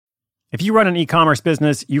If you run an e-commerce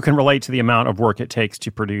business, you can relate to the amount of work it takes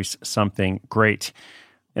to produce something great.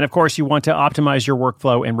 And of course, you want to optimize your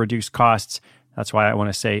workflow and reduce costs. That's why I want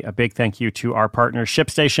to say a big thank you to our partner,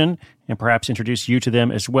 ShipStation, and perhaps introduce you to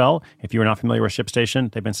them as well. If you are not familiar with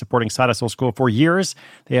ShipStation, they've been supporting Side Hustle School for years.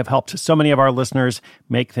 They have helped so many of our listeners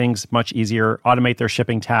make things much easier, automate their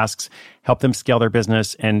shipping tasks, help them scale their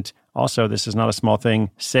business, and also, this is not a small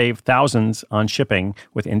thing, save thousands on shipping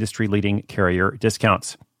with industry-leading carrier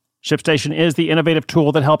discounts. ShipStation is the innovative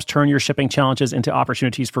tool that helps turn your shipping challenges into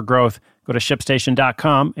opportunities for growth. Go to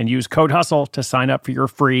ShipStation.com and use code HUSTLE to sign up for your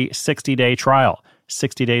free 60-day trial.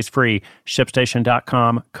 60 days free.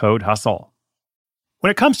 ShipStation.com, code HUSTLE.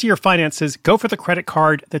 When it comes to your finances, go for the credit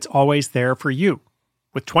card that's always there for you.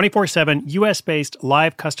 With 24/7 US-based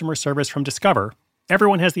live customer service from Discover,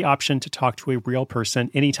 everyone has the option to talk to a real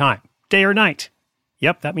person anytime, day or night.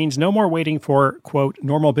 Yep, that means no more waiting for, quote,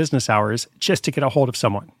 normal business hours just to get a hold of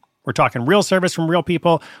someone. We're talking real service from real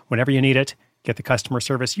people whenever you need it. Get the customer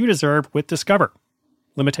service you deserve with Discover.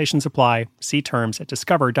 Limitations apply. See terms at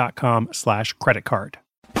discover.com/creditcard.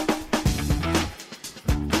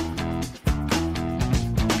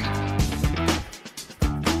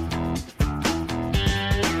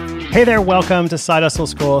 Hey there, welcome to Side Hustle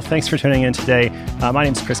School. Thanks for tuning in today. My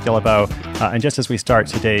name is Chris Guillebeau, and just as we start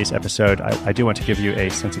today's episode, I do want to give you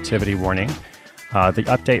a sensitivity warning. The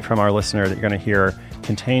update from our listener that you're going to hear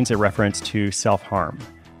contains a reference to self-harm,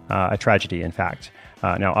 a tragedy, in fact.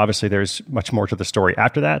 Now, obviously, there's much more to the story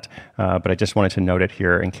after that, but I just wanted to note it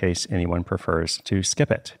here in case anyone prefers to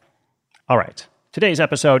skip it. All right. Today's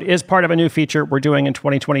episode is part of a new feature we're doing in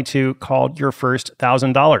 2022 called Your First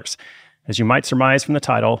 $1,000. As you might surmise from the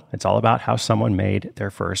title, it's all about how someone made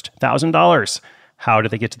their first $1,000. How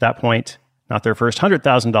did they get to that point? Not their first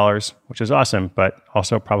 $100,000, which is awesome, but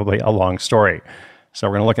also probably a long story. So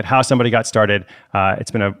we're going to look at how somebody got started.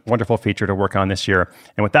 It's been a wonderful feature to work on this year.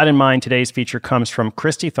 And with that in mind, today's feature comes from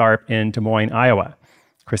Christy Tharp in Des Moines, Iowa.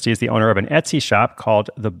 Christy is the owner of an Etsy shop called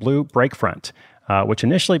The Blue Breakfront, which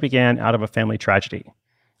initially began out of a family tragedy.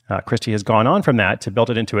 Christy has gone on from that to build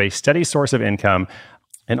it into a steady source of income.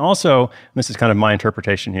 And also, this is kind of my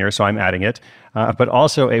interpretation here, so I'm adding it, but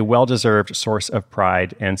also a well-deserved source of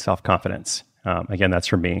pride and self-confidence. Again, that's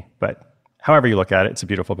from me, but however you look at it, it's a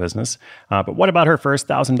beautiful business. But what about her first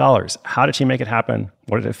 $1,000? How did she make it happen?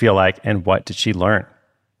 What did it feel like? And what did she learn?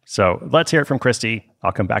 So let's hear it from Christy.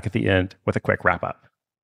 I'll come back at the end with a quick wrap-up.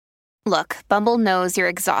 Look, Bumble knows you're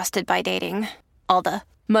exhausted by dating. All the,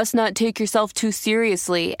 must not take yourself too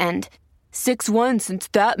seriously, and 6'1" since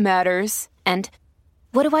that matters, and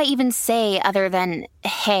what do I even say other than,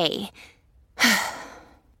 hey?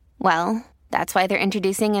 Well, that's why they're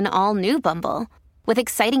introducing an all-new Bumble, with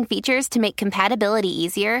exciting features to make compatibility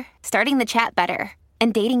easier, starting the chat better,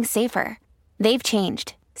 and dating safer. They've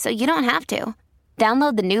changed, so you don't have to.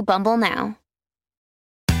 Download the new Bumble now.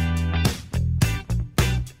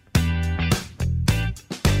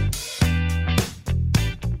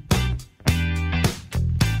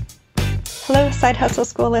 Hello, Side Hustle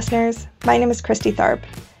School listeners. My name is Christy Tharp,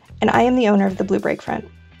 and I am the owner of The Blue Breakfront.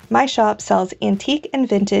 My shop sells antique and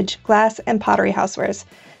vintage glass and pottery housewares,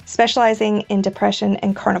 specializing in depression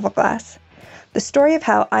and carnival glass. The story of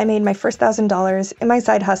how I made my first $1,000 in my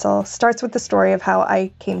side hustle starts with the story of how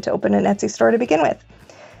I came to open an Etsy store to begin with.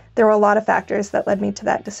 There were a lot of factors that led me to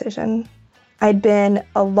that decision. I'd been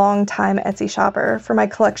a long-time Etsy shopper for my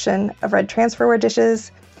collection of red transferware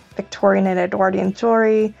dishes, Victorian and Edwardian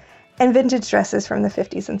jewelry, and vintage dresses from the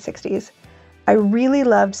 50s and 60s. I really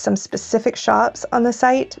loved some specific shops on the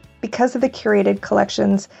site because of the curated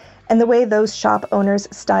collections and the way those shop owners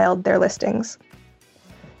styled their listings.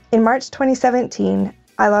 In March 2017,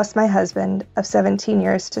 I lost my husband of 17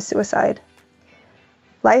 years to suicide.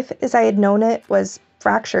 Life as I had known it was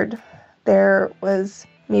fractured. There was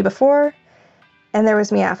me before, and there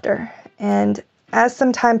was me after. And as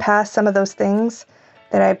some time passed, some of those things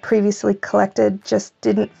that I previously collected just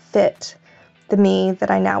didn't fit the me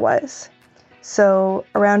that I now was. So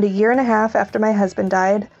around a year and a half after my husband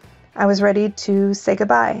died, I was ready to say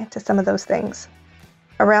goodbye to some of those things.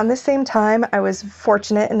 Around this same time, I was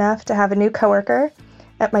fortunate enough to have a new coworker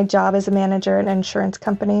at my job as a manager at an insurance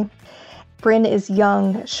company. Bryn is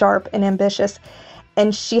young, sharp, and ambitious,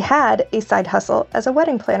 and she had a side hustle as a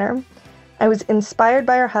wedding planner. I was inspired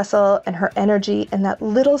by her hustle and her energy, and that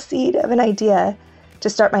little seed of an idea to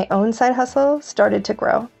start my own side hustle started to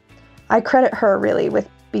grow. I credit her really with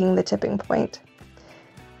being the tipping point.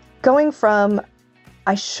 Going from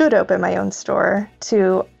I should open my own store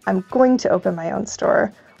to I'm going to open my own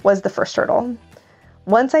store was the first hurdle.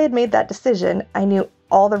 Once I had made that decision, I knew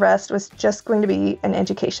all the rest was just going to be an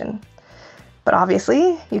education. But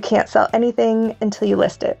obviously, you can't sell anything until you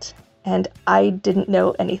list it. And I didn't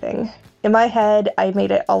know anything. In my head, I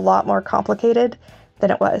made it a lot more complicated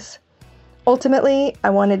than it was. Ultimately, I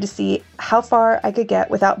wanted to see how far I could get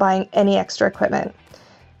without buying any extra equipment.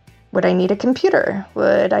 Would I need a computer?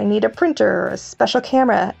 Would I need a printer, a special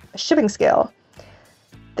camera, a shipping scale?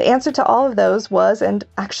 The answer to all of those was, and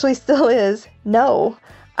actually still is, no.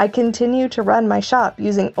 I continue to run my shop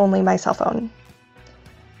using only my cell phone.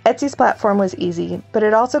 Etsy's platform was easy, but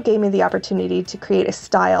it also gave me the opportunity to create a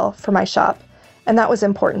style for my shop, and that was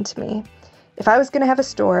important to me. If I was going to have a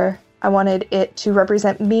store, I wanted it to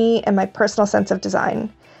represent me and my personal sense of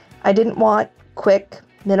design. I didn't want quick,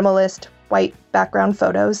 minimalist, white background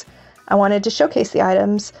photos. I wanted to showcase the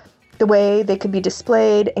items, the way they could be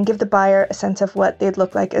displayed, and give the buyer a sense of what they'd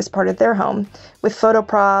look like as part of their home, with photo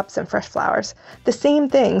props and fresh flowers, the same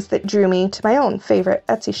things that drew me to my own favorite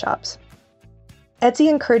Etsy shops. Etsy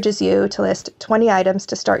encourages you to list 20 items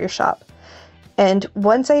to start your shop. And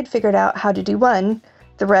once I had figured out how to do one,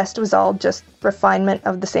 the rest was all just refinement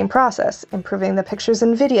of the same process, improving the pictures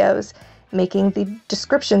and videos, making the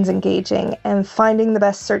descriptions engaging, and finding the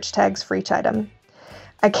best search tags for each item.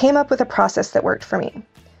 I came up with a process that worked for me.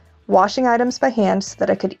 Washing items by hand so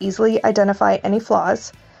that I could easily identify any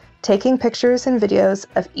flaws, taking pictures and videos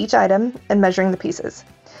of each item and measuring the pieces.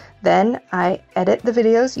 Then I edit the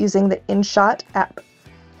videos using the InShot app.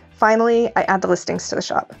 Finally, I add the listings to the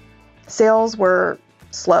shop. Sales were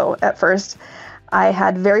slow at first. I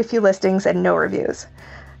had very few listings and no reviews.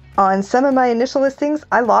 On some of my initial listings,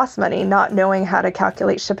 I lost money not knowing how to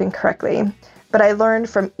calculate shipping correctly, but I learned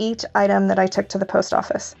from each item that I took to the post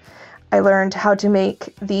office. I learned how to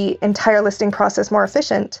make the entire listing process more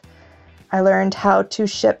efficient. I learned how to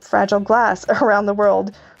ship fragile glass around the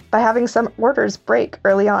world by having some orders break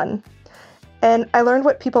early on. And I learned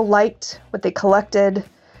what people liked, what they collected,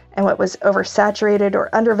 and what was oversaturated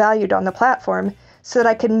or undervalued on the platform so that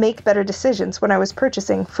I could make better decisions when I was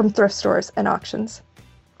purchasing from thrift stores and auctions.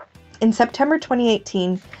 In September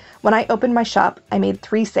 2018, when I opened my shop, I made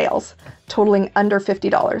 3 sales, totaling under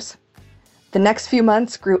 $50. The next few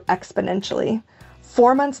months grew exponentially.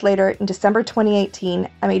 4 months later, in December 2018,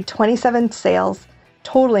 I made 27 sales,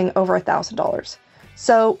 totaling over $1,000.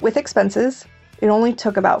 So with expenses, it only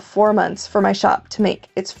took about 4 months for my shop to make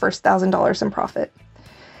its first $1,000 in profit.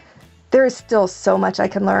 There is still so much I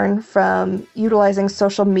can learn, from utilizing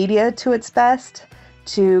social media to its best,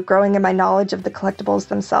 to growing in my knowledge of the collectibles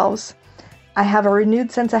themselves. I have a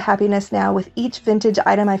renewed sense of happiness now with each vintage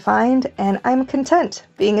item I find, and I'm content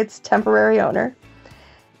being its temporary owner.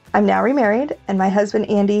 I'm now remarried, and my husband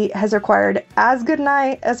Andy has acquired as good an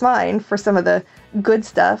eye as mine for some of the good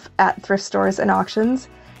stuff at thrift stores and auctions,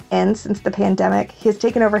 and since the pandemic, he has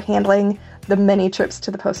taken over handling the many trips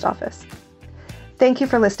to the post office. Thank you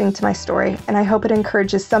for listening to my story, and I hope it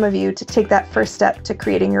encourages some of you to take that first step to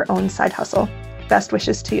creating your own side hustle. Best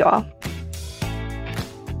wishes to you all.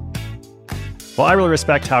 Well, I really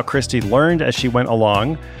respect how Christy learned as she went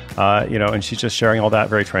along, and she's just sharing all that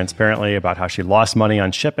very transparently about how she lost money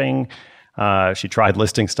on shipping. She tried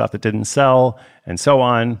listing stuff that didn't sell and so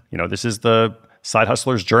on. This is the side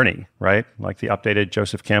hustler's journey, right? Like the updated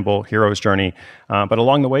Joseph Campbell hero's journey. But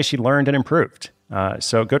along the way, she learned and improved.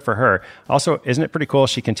 So good for her. Also, isn't it pretty cool?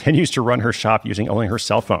 She continues to run her shop using only her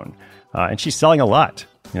cell phone. And she's selling a lot.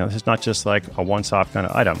 This is not just like a once-off kind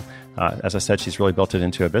of item. As I said, she's really built it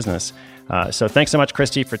into a business. So thanks so much,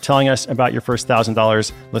 Christy, for telling us about your first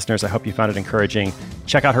 $1,000. Listeners, I hope you found it encouraging.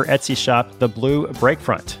 Check out her Etsy shop, The Blue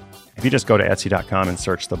Breakfront. If you just go to Etsy.com and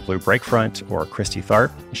search The Blue Breakfront or Christy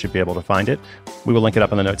Tharp, you should be able to find it. We will link it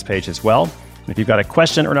up on the notes page as well. And if you've got a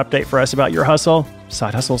question or an update for us about your hustle,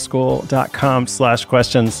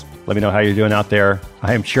 sidehustleschool.com/questions. Let me know how you're doing out there.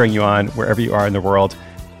 I am cheering you on wherever you are in the world.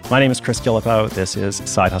 My name is Chris Guillebeau. This is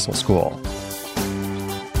Side Hustle School.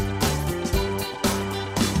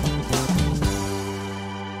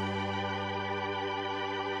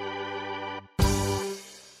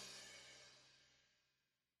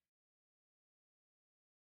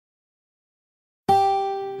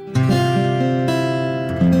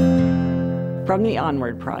 From the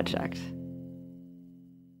Onward Project.